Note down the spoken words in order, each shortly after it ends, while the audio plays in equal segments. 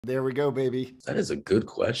There we go, baby. That is a good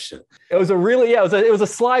question. It was a really, it was a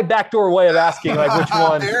sly backdoor way of asking like which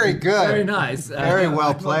one. Very good. Very nice. Very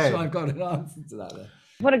well played. I'm not sure I've got an answer to that.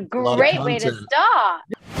 What a great way to start.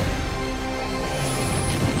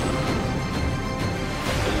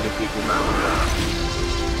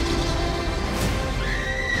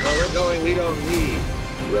 Where we're going, we don't need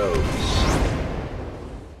roads.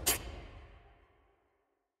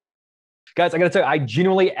 Guys, I got to tell you, I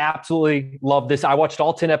genuinely absolutely love this. I watched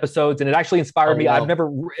all 10 episodes and it actually inspired me. Wow. I'd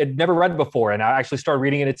never read it before and I actually started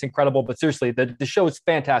reading it. It's incredible, but seriously, the show is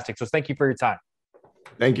fantastic. So thank you for your time.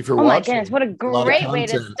 Thank you for watching. watching. Oh my goodness, what a great way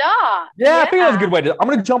to start. Yeah, I think that's a good way I'm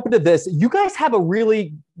going to jump into this. You guys have a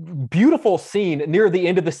really beautiful scene near the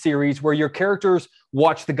end of the series where your characters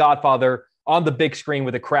watch The Godfather on the big screen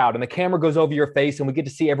with a crowd and the camera goes over your face and we get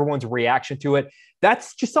to see everyone's reaction to it.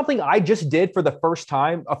 That's just something I just did for the first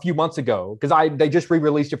time a few months ago because they just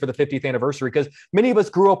re-released it for the 50th anniversary because many of us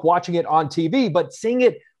grew up watching it on TV, but seeing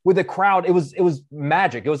it with a crowd, it was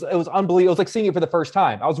magic. It was unbelievable. It was like seeing it for the first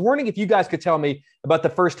time. I was wondering if you guys could tell me about the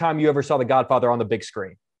first time you ever saw The Godfather on the big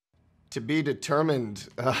screen. To be determined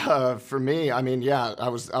for me. I mean, yeah, I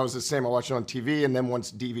was the same. I watched it on TV, and then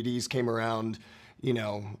once DVDs came around,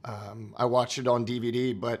 I watched it on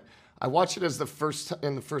DVD. But I watched it the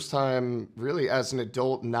first time really as an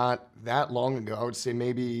adult, not that long ago. I would say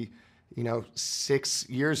maybe 6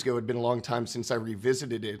 years ago. It'd been a long time since I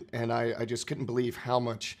revisited it, and I just couldn't believe how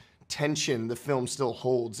much tension the film still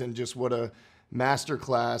holds, and just what a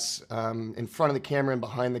masterclass in front of the camera and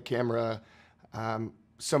behind the camera.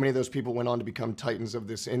 So many of those people went on to become titans of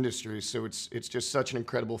this industry. So it's just such an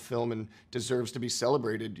incredible film and deserves to be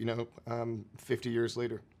celebrated, 50 years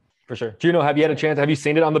later. For sure. Juno, have you had a chance? Have you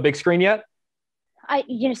seen it on the big screen yet?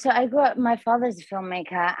 So I grew up, my father's a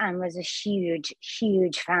filmmaker and was a huge,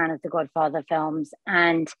 huge fan of the Godfather films.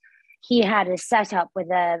 And he had a setup with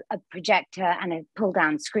a projector and a pull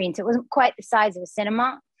down screen. So it wasn't quite the size of a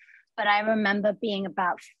cinema, but I remember being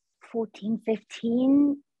about 14,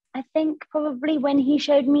 15, I think probably when he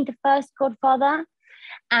showed me the first Godfather.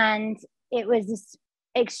 And it was this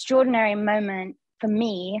extraordinary moment for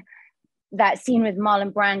me, that scene with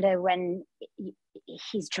Marlon Brando when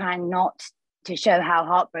he's trying not to show how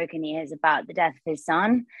heartbroken he is about the death of his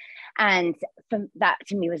son. And that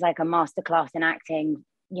to me was like a masterclass in acting,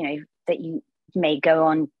 that you may go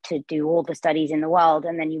on to do all the studies in the world.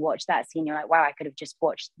 And then you watch that scene, you're like, wow, I could have just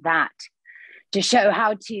watched that to show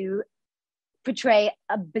how to portray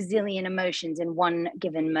a bazillion emotions in one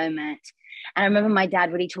given moment. And I remember my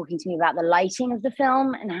dad really talking to me about the lighting of the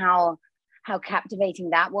film and how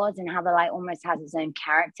captivating that was, and how the light almost has its own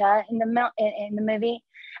character in the movie,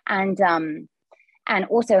 and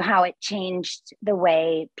also how it changed the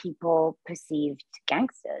way people perceived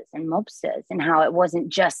gangsters and mobsters, and how it wasn't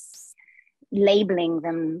just labeling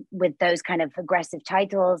them with those kind of aggressive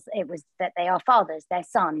titles. It was that they are fathers, they're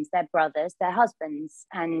sons, they're brothers, they're husbands,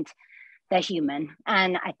 and they're human.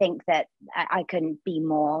 And I think that I couldn't be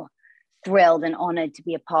more thrilled and honored to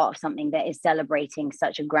be a part of something that is celebrating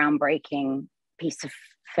such a groundbreaking piece of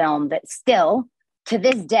film that still, to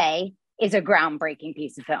this day, is a groundbreaking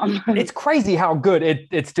piece of film. It's crazy how good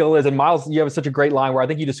it still is. And Miles, you have such a great line where I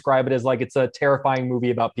think you describe it as like it's a terrifying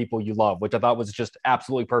movie about people you love, which I thought was just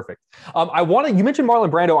absolutely perfect. You mentioned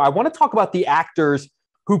Marlon Brando. I want to talk about the actors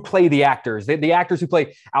who play the actors. The actors who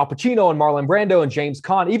play Al Pacino and Marlon Brando and James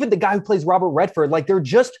Caan, even the guy who plays Robert Redford, like they're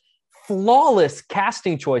just flawless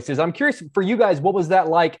casting choices. I'm curious for you guys, what was that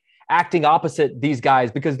like acting opposite these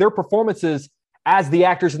guys? Because their performances as the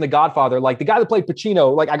actors in The Godfather, like the guy that played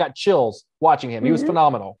Pacino, like I got chills watching him. He was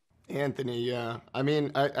phenomenal. Anthony, yeah. I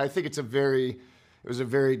mean, I think it was a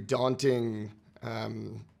very daunting,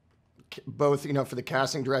 both, for the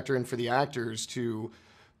casting director and for the actors to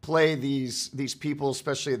play these people,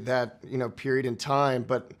 especially at that, period in time.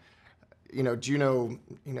 But, Juno,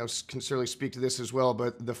 can certainly speak to this as well.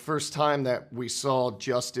 But the first time that we saw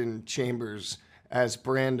Justin Chambers as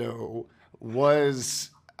Brando was,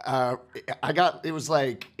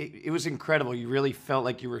 it was incredible. You really felt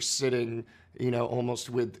like you were sitting, almost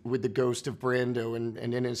with the ghost of Brando and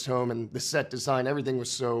in his home, and the set design, everything was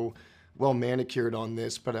so well manicured on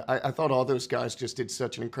this. But I thought all those guys just did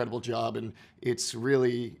such an incredible job, and it's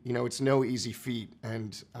really, it's no easy feat.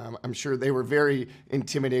 And I'm sure they were very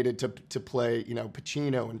intimidated to play,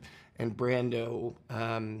 Pacino and Brando.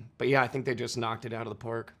 But yeah, I think they just knocked it out of the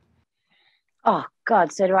park. Oh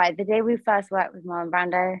God, so do I. The day we first worked with Marlon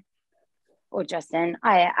Brando or Justin,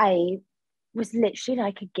 I was literally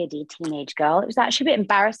like a giddy teenage girl. It was actually a bit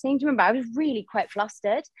embarrassing. Do you remember? I was really quite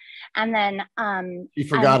flustered. And then she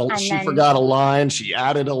forgot a line. She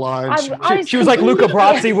added a line. She was like Luca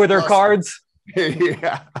Brasi with her cards.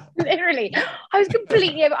 Yeah. Literally, I was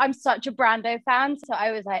completely. I'm such a Brando fan, so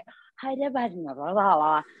I was like,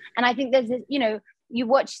 and I think there's this, you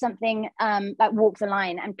watch something like Walk the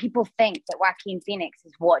Line, and people think that Joaquin Phoenix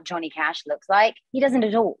is what Johnny Cash looks like. He doesn't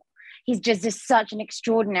at all. He's just such an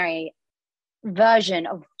extraordinary version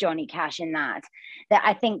of Johnny Cash in that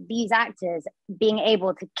I think these actors being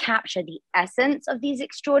able to capture the essence of these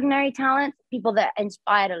extraordinary talents, people that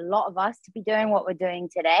inspired a lot of us to be doing what we're doing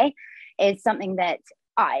today, is something that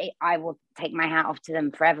I will take my hat off to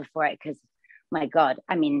them forever for it. Because my God,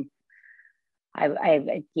 I mean,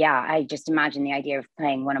 I just imagine the idea of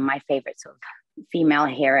playing one of my favorite sort of female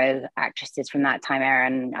hero actresses from that time era,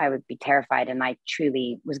 and I would be terrified. And I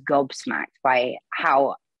truly was gobsmacked by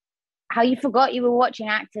how you forgot you were watching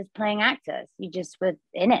actors playing actors. You just were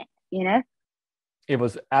in it, It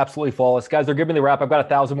was absolutely flawless. Guys, they're giving me the wrap. I've got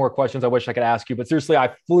 1,000 more questions I wish I could ask you, but seriously,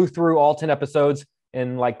 I flew through all 10 episodes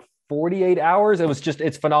in like 48 hours.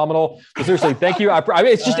 It's phenomenal. So seriously, thank you.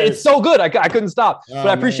 It's so good. I couldn't stop, but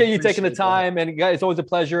I appreciate you taking the time, and guys, it's always a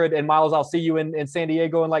pleasure. And Miles, I'll see you in San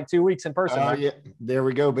Diego in like 2 weeks in person. Right? Yeah, there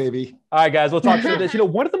we go, baby. All right, guys, we'll talk soon. This,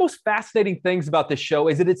 one of the most fascinating things about this show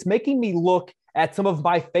is that it's making me look at some of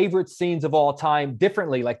my favorite scenes of all time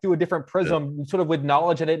differently, like through a different prism, sort of with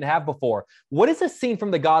knowledge I didn't have before. What is a scene from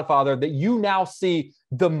The Godfather that you now see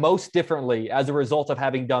the most differently as a result of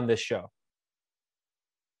having done this show?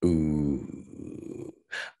 Ooh,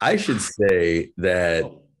 I should say that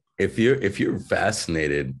if you're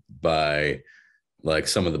fascinated by like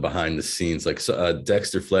some of the behind the scenes, like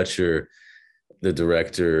Dexter Fletcher, the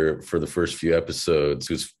director for the first few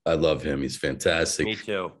episodes, I love him. He's fantastic. Me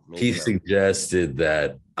too. He suggested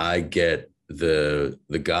that I get the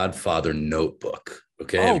Godfather notebook.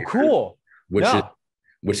 Okay. Oh, cool.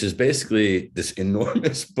 Which is basically this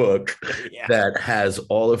enormous book that has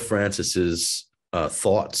all of Francis's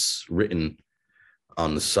thoughts written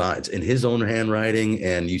on the sides in his own handwriting.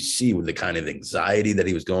 And you see with the kind of anxiety that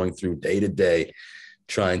he was going through day to day,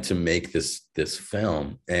 trying to make this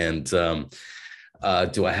film. And,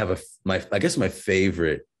 do I have I guess my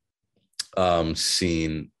favorite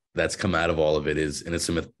scene that's come out of all of it is, and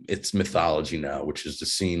it's mythology now, which is the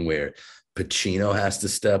scene where Pacino has to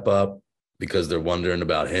step up because they're wondering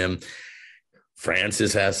about him.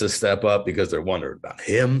 Francis has to step up because they're wondering about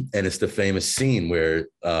him. And it's the famous scene where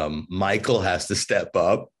Michael has to step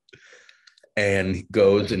up and he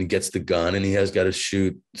goes and gets the gun, and he has got to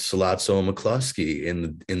shoot Sollozzo and McCluskey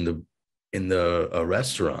in the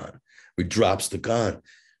restaurant. He drops the gun.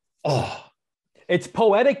 Oh, it's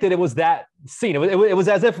poetic that it was that scene. It was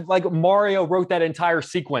as if like Mario wrote that entire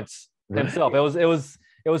sequence himself. Right.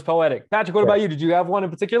 It was poetic. Patrick, what about you? Did you have one in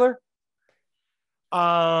particular?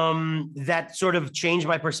 That sort of changed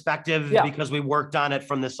my perspective because we worked on it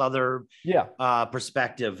from this other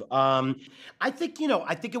perspective. I think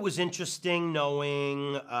it was interesting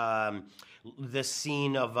knowing the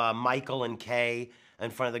scene of Michael and Kay in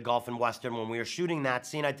front of the Gulf and Western when we were shooting that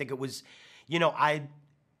scene. I think it was,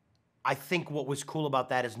 I think what was cool about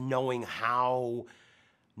that is knowing how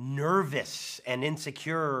nervous and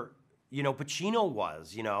insecure, Pacino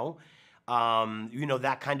was,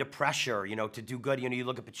 that kind of pressure, to do good. You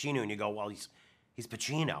look at Pacino and you go, well, he's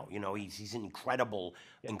Pacino, he's an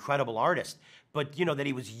incredible artist. But, that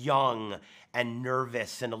he was young and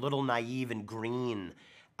nervous and a little naive and green.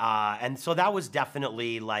 And so that was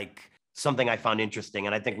definitely like something I found interesting,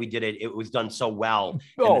 and I think we did it. It was done so well.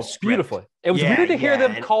 Oh, beautifully. It was weird to hear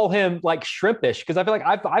them call him like shrimpish, because I feel like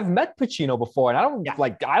I've met Pacino before, and I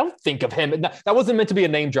don't think of him. That wasn't meant to be a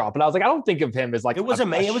name drop, and I was like, I don't think of him as like it was a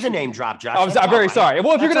name drop, Josh. I'm very sorry.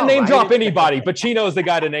 Well, if you're gonna name drop anybody, Pacino is the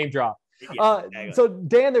guy to name drop. So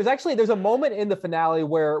Dan, there's a moment in the finale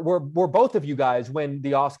where both of you guys win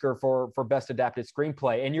the Oscar for best adapted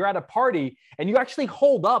screenplay, and you're at a party and you actually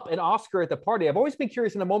hold up an Oscar at the party. I've always been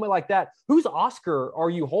curious in a moment like that, whose Oscar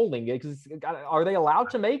are you holding? Because are they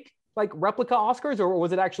allowed to make like replica Oscars, or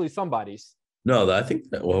was it actually somebody's? No, I think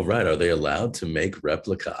that, are they allowed to make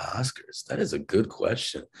replica Oscars? That is a good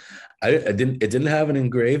question. It didn't have an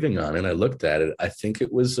engraving on it. I looked at it. I think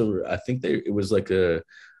it was like a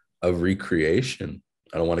recreation.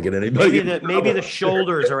 I don't want to get anybody. Maybe the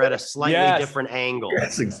shoulders are at a slightly different angle.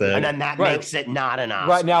 Yes, exactly. And then that makes it not an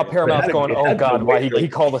Oscar. Right now, Paramount's going, oh God, why he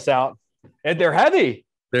called us out. And they're heavy.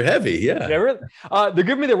 They're heavy, yeah. They're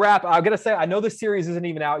giving me the wrap. I gotta say, I know the series isn't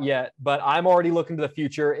even out yet, but I'm already looking to the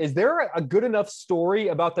future. Is there a good enough story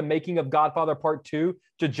about the making of Godfather Part 2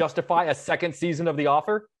 to justify a second season of The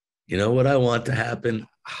Offer? You know what I want to happen?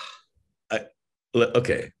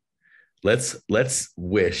 Okay. Let's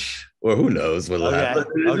wish, or who knows what'll happen.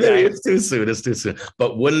 Okay. It's too soon.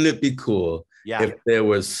 But wouldn't it be cool if there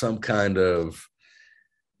was some kind of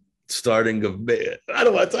starting of, I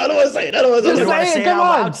don't want to say it. I don't want to say it. Come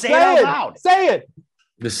on, say it out loud. Say it.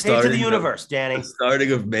 The starting to the universe, Danny. The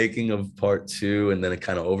starting of making of part 2, and then it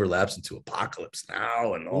kind of overlaps into Apocalypse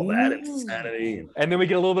Now and all that insanity. And then we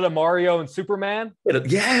get a little bit of Mario and Superman.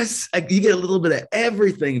 Yes, you get a little bit of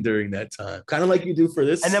everything during that time, kind of like you do for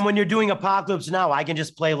this. And then when you're doing Apocalypse Now, I can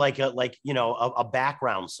just play like a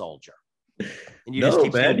background soldier. And you just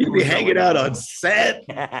keep you'd be hanging out on set,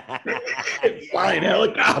 flying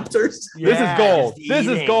helicopters. This is gold. This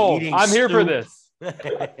is gold. I'm here for this.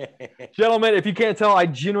 Gentlemen, if you can't tell, I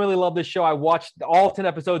genuinely love this show. I watched all 10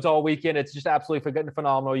 episodes all weekend. It's just absolutely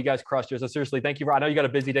phenomenal. You guys crushed it. So seriously, thank you. I know you got a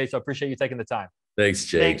busy day, so I appreciate you taking the time. Thanks,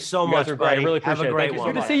 Jake. Thanks so much. You guys are great. I really appreciate it. Thank you.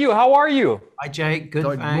 Good to see you. How are you? Hi, Jake.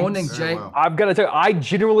 Good morning, Jake. Well. I've got to tell you, I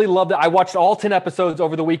genuinely loved it. I watched all 10 episodes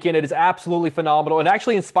over the weekend. It is absolutely phenomenal. It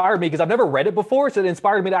actually inspired me because I've never read it before. So it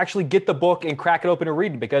inspired me to actually get the book and crack it open and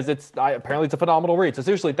read it because apparently it's a phenomenal read. So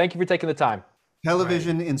seriously, thank you for taking the time.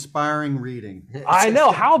 Television inspiring reading. I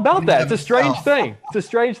know. How about that? It's a strange thing. It's a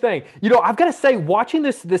strange thing. I've got to say, watching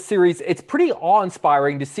this series, it's pretty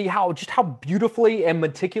awe-inspiring to see how beautifully and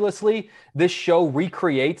meticulously this show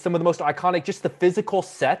recreates some of the most iconic, just the physical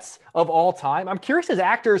sets of all time. I'm curious as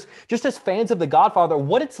actors, just as fans of The Godfather,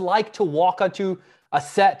 what it's like to walk onto a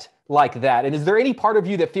set like that. And is there any part of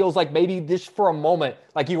you that feels like maybe just for a moment,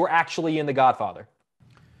 like you were actually in The Godfather?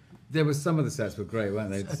 There was some of the sets were great, weren't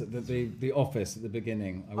they? The office at the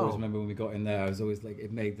beginning. I always remember when we got in there. I was always like,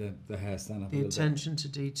 it made the hair stand up. The attention to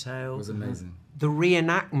detail was amazing. The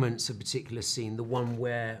reenactments of a particular scene, the one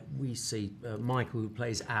where we see Michael, who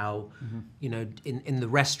plays Al, in the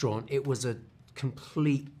restaurant. It was a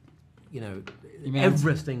complete,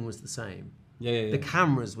 everything was the same. Yeah. The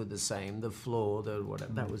cameras were the same, the floor, the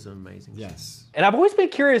whatever. That was amazing. Yes. And I've always been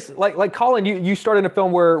curious, like Colin, you started a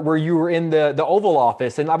film where you were in the Oval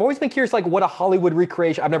Office, and I've always been curious, like what a Hollywood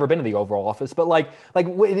recreation. I've never been to the Oval Office, but like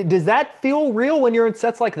does that feel real when you're in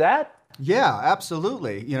sets like that? Yeah,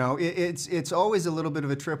 absolutely. It's always a little bit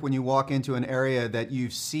of a trip when you walk into an area that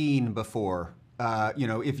you've seen before.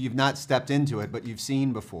 If you've not stepped into it, but you've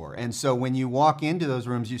seen before. And so when you walk into those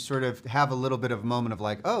rooms, you sort of have a little bit of a moment of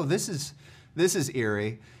like, oh, this is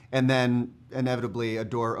eerie, and then inevitably a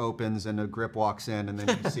door opens and a grip walks in, and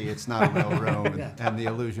then you see it's not a real room, and the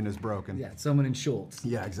illusion is broken. Yeah, someone in shorts.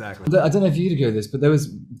 Yeah, exactly. I don't know if you'd go this, but there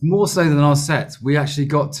was more so than our sets. We actually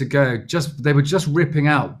got to go. They were just ripping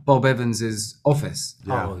out Bob Evans's office.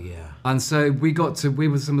 Yeah. Oh yeah. And so we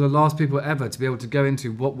were some of the last people ever to be able to go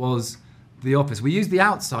into what was the office. We used the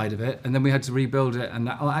outside of it, and then we had to rebuild it. And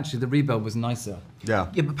actually, the rebuild was nicer. Yeah.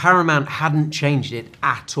 Yeah, but Paramount hadn't changed it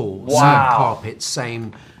at all. Wow. Same carpet,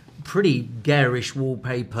 same pretty garish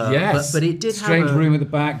wallpaper. Yes. But it did strange have room at the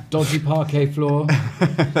back, dodgy parquet floor.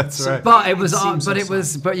 That's right. But it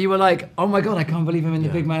was, but you were like, oh my god, I can't believe I'm in the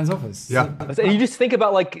big man's office. Yeah. And you just think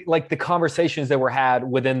about like the conversations that were had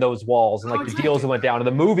within those walls, and like the deals that went down, and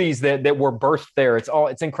the movies that were birthed there.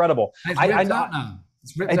 It's incredible. It's ripped out now.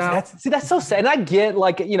 It's ripped out. That's so sad. And I get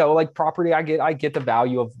like property. I get the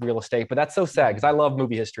value of real estate, but that's so sad because I love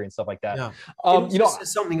movie history and stuff like that. Yeah.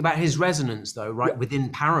 There's something about his resonance though, right, within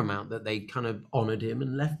Paramount, that they kind of honored him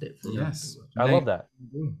and left it for him. Yes. I love that.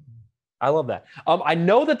 I love that. I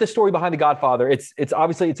know that the story behind The Godfather, it's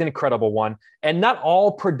obviously it's an incredible one, and not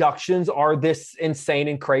all productions are this insane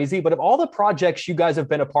and crazy. But of all the projects you guys have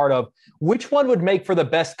been a part of, which one would make for the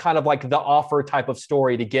best kind of like The Offer type of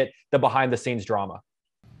story to get the behind the scenes drama?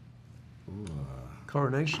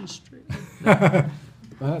 Coronation Street. Well,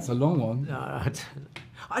 that's a long one.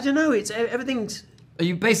 I don't know. It's everything's. Are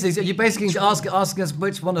you basically asking us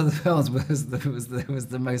which one of the films was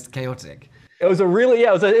the most chaotic? It was a really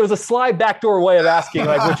it was a sly backdoor way of asking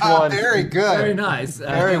like which one. Very good. Very nice.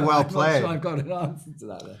 Very well played. I'm not sure I've got an answer to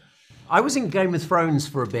that. I was in Game of Thrones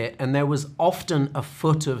for a bit, and there was often a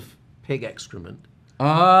foot of pig excrement.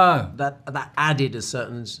 Ah, that added a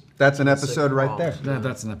certain. That's an episode right there.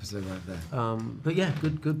 That's an episode right there. But yeah,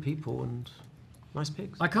 good people and nice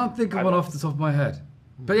pigs. I can't think of one off the top of my head,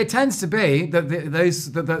 but it tends to be that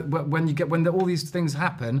when all these things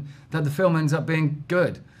happen, that the film ends up being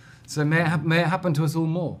good. So may it happen to us all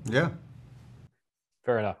more. Yeah.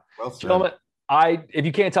 Fair enough. Well said. Gentlemen, if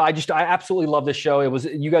you can't tell, I absolutely love this show.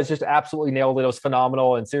 You guys just absolutely nailed it. It was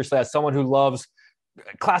phenomenal. And seriously, as someone who loves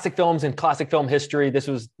classic films and classic film history, this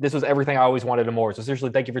was everything I always wanted and more. So seriously,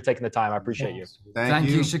 thank you for taking the time. I appreciate you. Thank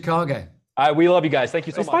you, Chicago. We love you guys. Thank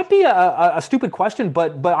you so much. This might be a stupid question,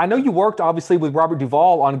 but I know you worked obviously with Robert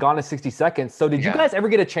Duvall on Gone in 60 Seconds. So did you guys ever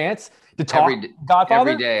get a chance to talk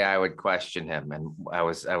Godfather? Every day I would question him, and I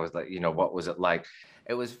was like, you know, what was it like?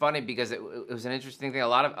 It was funny because it was an interesting thing. A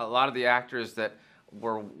lot of the actors that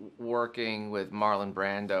were working with Marlon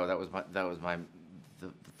Brando, that was the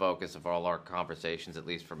focus of all our conversations, at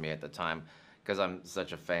least for me at the time, because I'm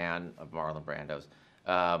such a fan of Marlon Brando's.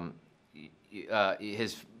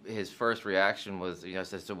 His first reaction was, you know,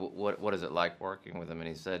 says, so what is it like working with him? And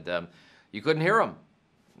he said, you couldn't hear him.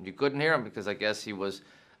 You couldn't hear him because I guess he was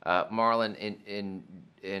Marlon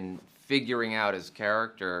in figuring out his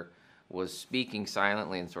character was speaking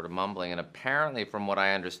silently and sort of mumbling. And apparently, from what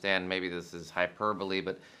I understand, maybe this is hyperbole,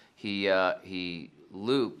 but he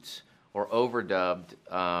looped or overdubbed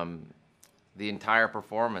the entire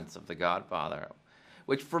performance of The Godfather,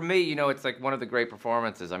 which for me, you know, it's like one of the great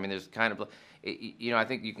performances. I mean, there's kind of, you know, I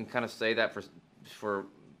think you can kind of say that for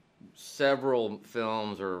several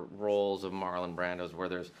films or roles of Marlon Brando's where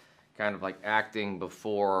there's kind of like acting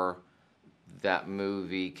before that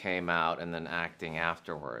movie came out and then acting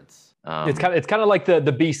afterwards. It's kind of like the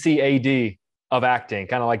BC AD of acting,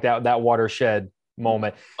 kind of like that watershed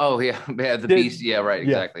moment. Oh yeah, the BC, yeah, right,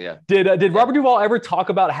 exactly, yeah. Did Robert Duvall ever talk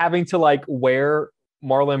about having to like wear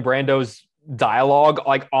Marlon Brando's dialogue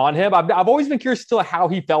like on him? I've always been curious to how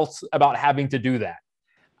he felt about having to do that.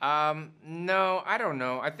 No, I don't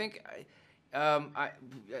know. I think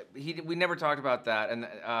we never talked about that, and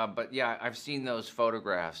but yeah, I've seen those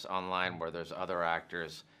photographs online where there's other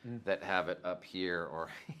actors that have it up here or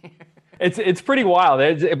It's pretty wild.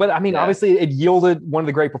 But I mean, obviously, it yielded one of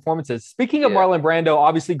the great performances. Speaking of Marlon Brando,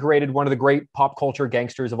 obviously created one of the great pop culture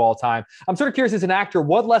gangsters of all time. I'm sort of curious, as an actor,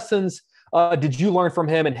 what lessons did you learn from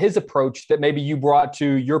him and his approach that maybe you brought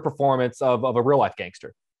to your performance of a real life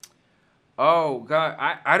gangster? Oh God,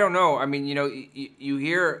 I don't know. I mean, you know, you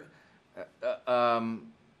hear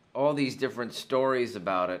all these different stories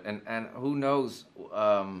about it, and who knows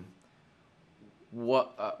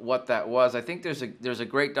what that was. I think there's a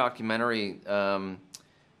great documentary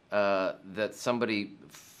that somebody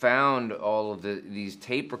found all of these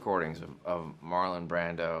tape recordings of Marlon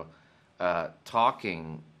Brando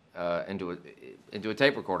talking into a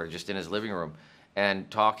tape recorder just in his living room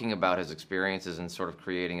and talking about his experiences and sort of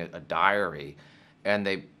creating a diary, and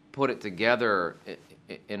they put it together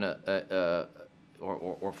in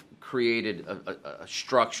or created a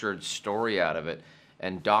structured story out of it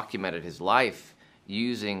and documented his life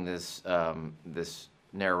using this this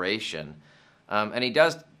narration, and he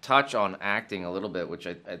does touch on acting a little bit, which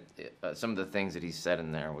some of the things that he said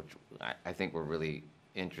in there, which I think were really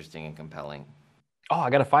interesting and compelling. Oh, I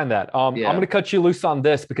got to find that. I'm going to cut you loose on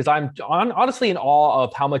this because I'm honestly in awe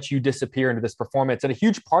of how much you disappear into this performance. And a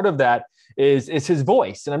huge part of that is his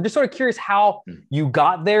voice. And I'm just sort of curious how you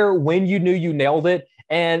got there, when you knew you nailed it.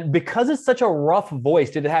 And because it's such a rough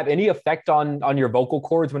voice, did it have any effect on your vocal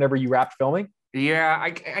cords whenever you wrapped filming? Yeah,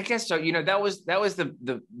 I guess so. You know, that was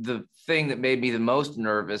the thing that made me the most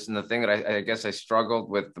nervous, and the thing that I guess I struggled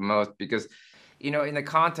with the most, because, you know, in the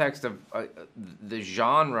context of the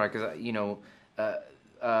genre, because, you know,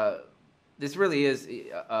 this really is,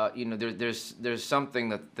 you know, there's something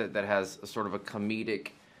that has a sort of a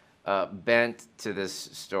comedic bent to this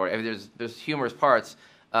story. I mean, there's humorous parts,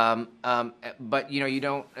 but, you know, you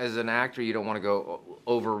don't, as an actor, you don't want to go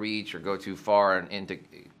overreach or go too far into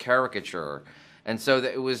caricature. And so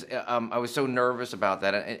it was, I was so nervous about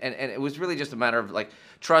that, and it was really just a matter of like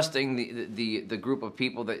trusting the group of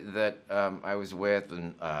people that I was with,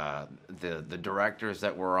 and the directors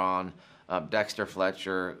that were on. Dexter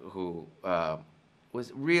Fletcher, who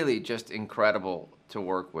was really just incredible to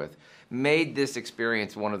work with, made this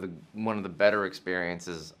experience one of the better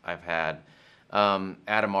experiences I've had.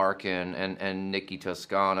 Adam Arkin and Nikki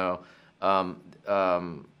Toscano.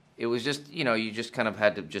 It was just, you know, you just kind of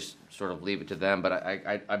had to just sort of leave it to them, but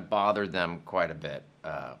I bothered them quite a bit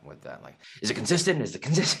with that. Like, is it consistent? Is it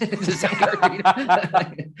consistent?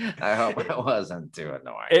 I hope I wasn't too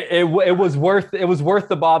annoying. It was worth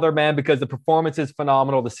the bother, man, because the performance is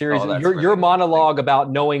phenomenal. The series, your monologue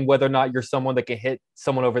about knowing whether or not you're someone that can hit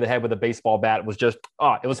someone over the head with a baseball bat was just,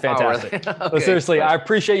 it was fantastic. Oh, really? Okay. Seriously, I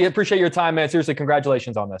appreciate your time, man. Seriously,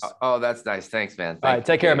 congratulations on this. Oh, that's nice. Thanks, man. All right,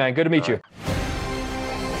 take care, man. Good to meet you.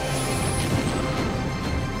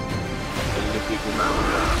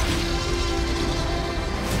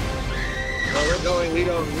 Where we're going, we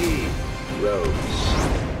don't need roads.